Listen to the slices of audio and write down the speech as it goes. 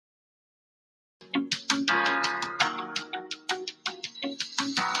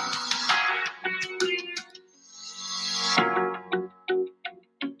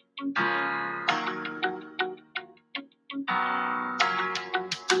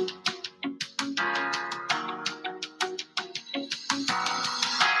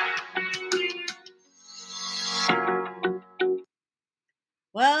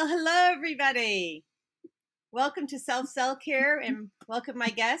Well, hello, everybody. Welcome to Self Care, and welcome my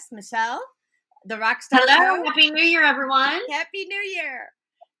guest, Michelle, the Rockstar Hello, Coach. Happy New Year, everyone. Happy New Year.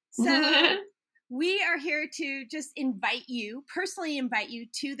 So we are here to just personally invite you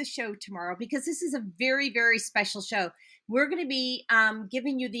to the show tomorrow, because this is a very, very special show. We're going to be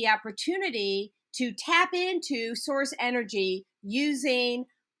giving you the opportunity to tap into source energy using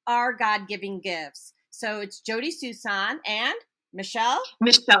our God-given gifts. So it's Jody Susan and Michelle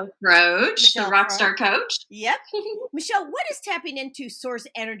Roach, the Michelle Rockstar Coach. Yep. Michelle, what does tapping into source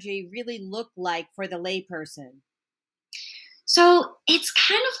energy really look like for the layperson? So it's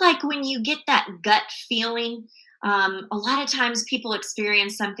kind of like when you get that gut feeling. A lot of times people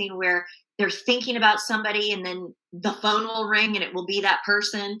experience something where they're thinking about somebody and then the phone will ring and it will be that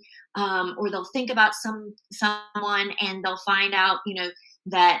person. Or they'll think about someone and they'll find out,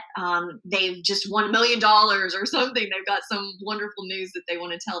 that they've just won $1 million or something. They've got some wonderful news that they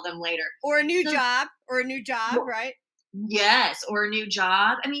want to tell them later. Or a new job, right? Yes, or a new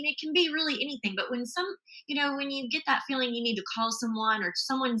job. I mean, it can be really anything, but when you get that feeling you need to call someone or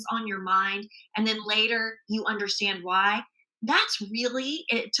someone's on your mind, and then later you understand why, that's really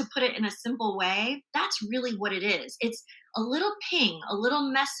it, to put it in a simple way, that's really what it is. It's a little ping, a little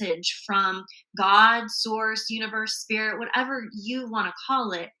message from God, source, universe, spirit, whatever you want to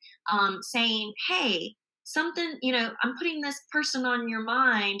call it, saying, hey, something, I'm putting this person on your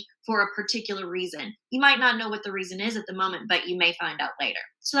mind for a particular reason. You might not know what the reason is at the moment, but you may find out later.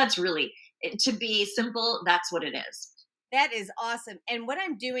 So that's really, to be simple, that's what it is. That is awesome. And what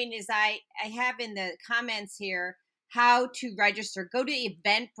I'm doing is I have in the comments here how to register. Go to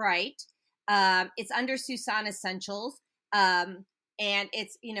Eventbrite. It's under Susan Essentials. And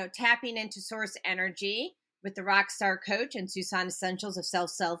it's, tapping into source energy with the Rockstar Coach and Susan Essentials of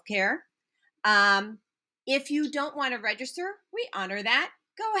Self-Care. If you don't want to register, we honor that.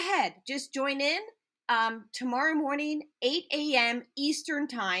 Go ahead. Just join in. Tomorrow morning, 8 a.m. Eastern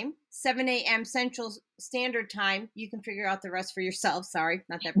Time, 7 a.m. Central Standard Time. You can figure out the rest for yourself. Sorry,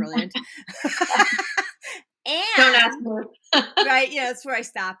 not that brilliant. And don't ask me. Right, yeah, that's where I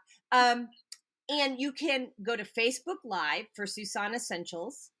stop. And you can go to Facebook Live for Susan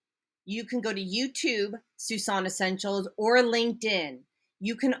Essentials. You can go to YouTube, Susan Essentials, or LinkedIn.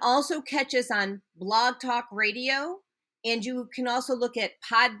 You can also catch us on Blog Talk Radio, and you can also look at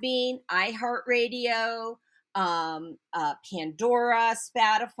Podbean, iHeartRadio, Pandora,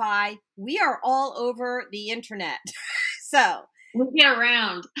 Spotify. We are all over the internet. So we'll get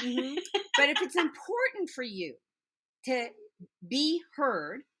around. Mm-hmm. But if it's important for you to be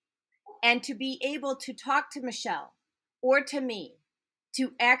heard and to be able to talk to Michelle or to me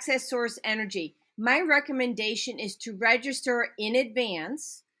to access source energy, my recommendation is to register in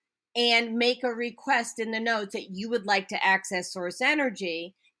advance and make a request in the notes that you would like to access source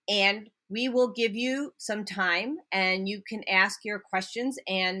energy. And we will give you some time and you can ask your questions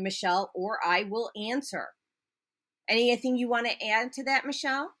and Michelle or I will answer. Anything you want to add to that,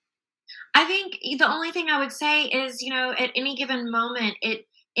 Michelle? I think the only thing I would say is, at any given moment, it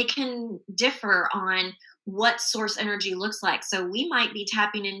can differ on what source energy looks like. So we might be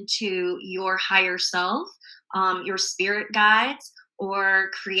tapping into your higher self, your spirit guides, or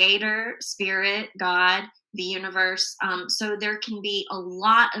creator, spirit, God, the universe. So there can be a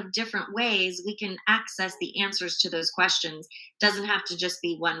lot of different ways we can access the answers to those questions. It doesn't have to just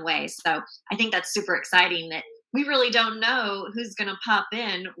be one way. So I think that's super exciting that we really don't know who's going to pop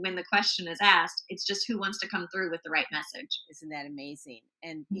in when the question is asked. It's just who wants to come through with the right message. Isn't that amazing?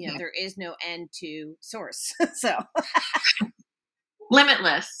 And, there is no end to source. So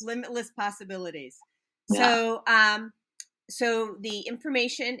limitless possibilities. Yeah. So the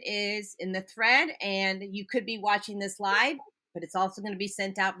information is in the thread, and you could be watching this live, but it's also going to be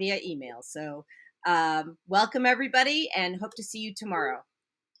sent out via email. So welcome, everybody, and hope to see you tomorrow.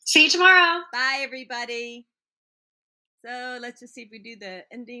 See you tomorrow. Bye, everybody. So let's just see if we do the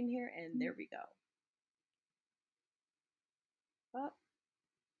ending here, and there we go. Oh.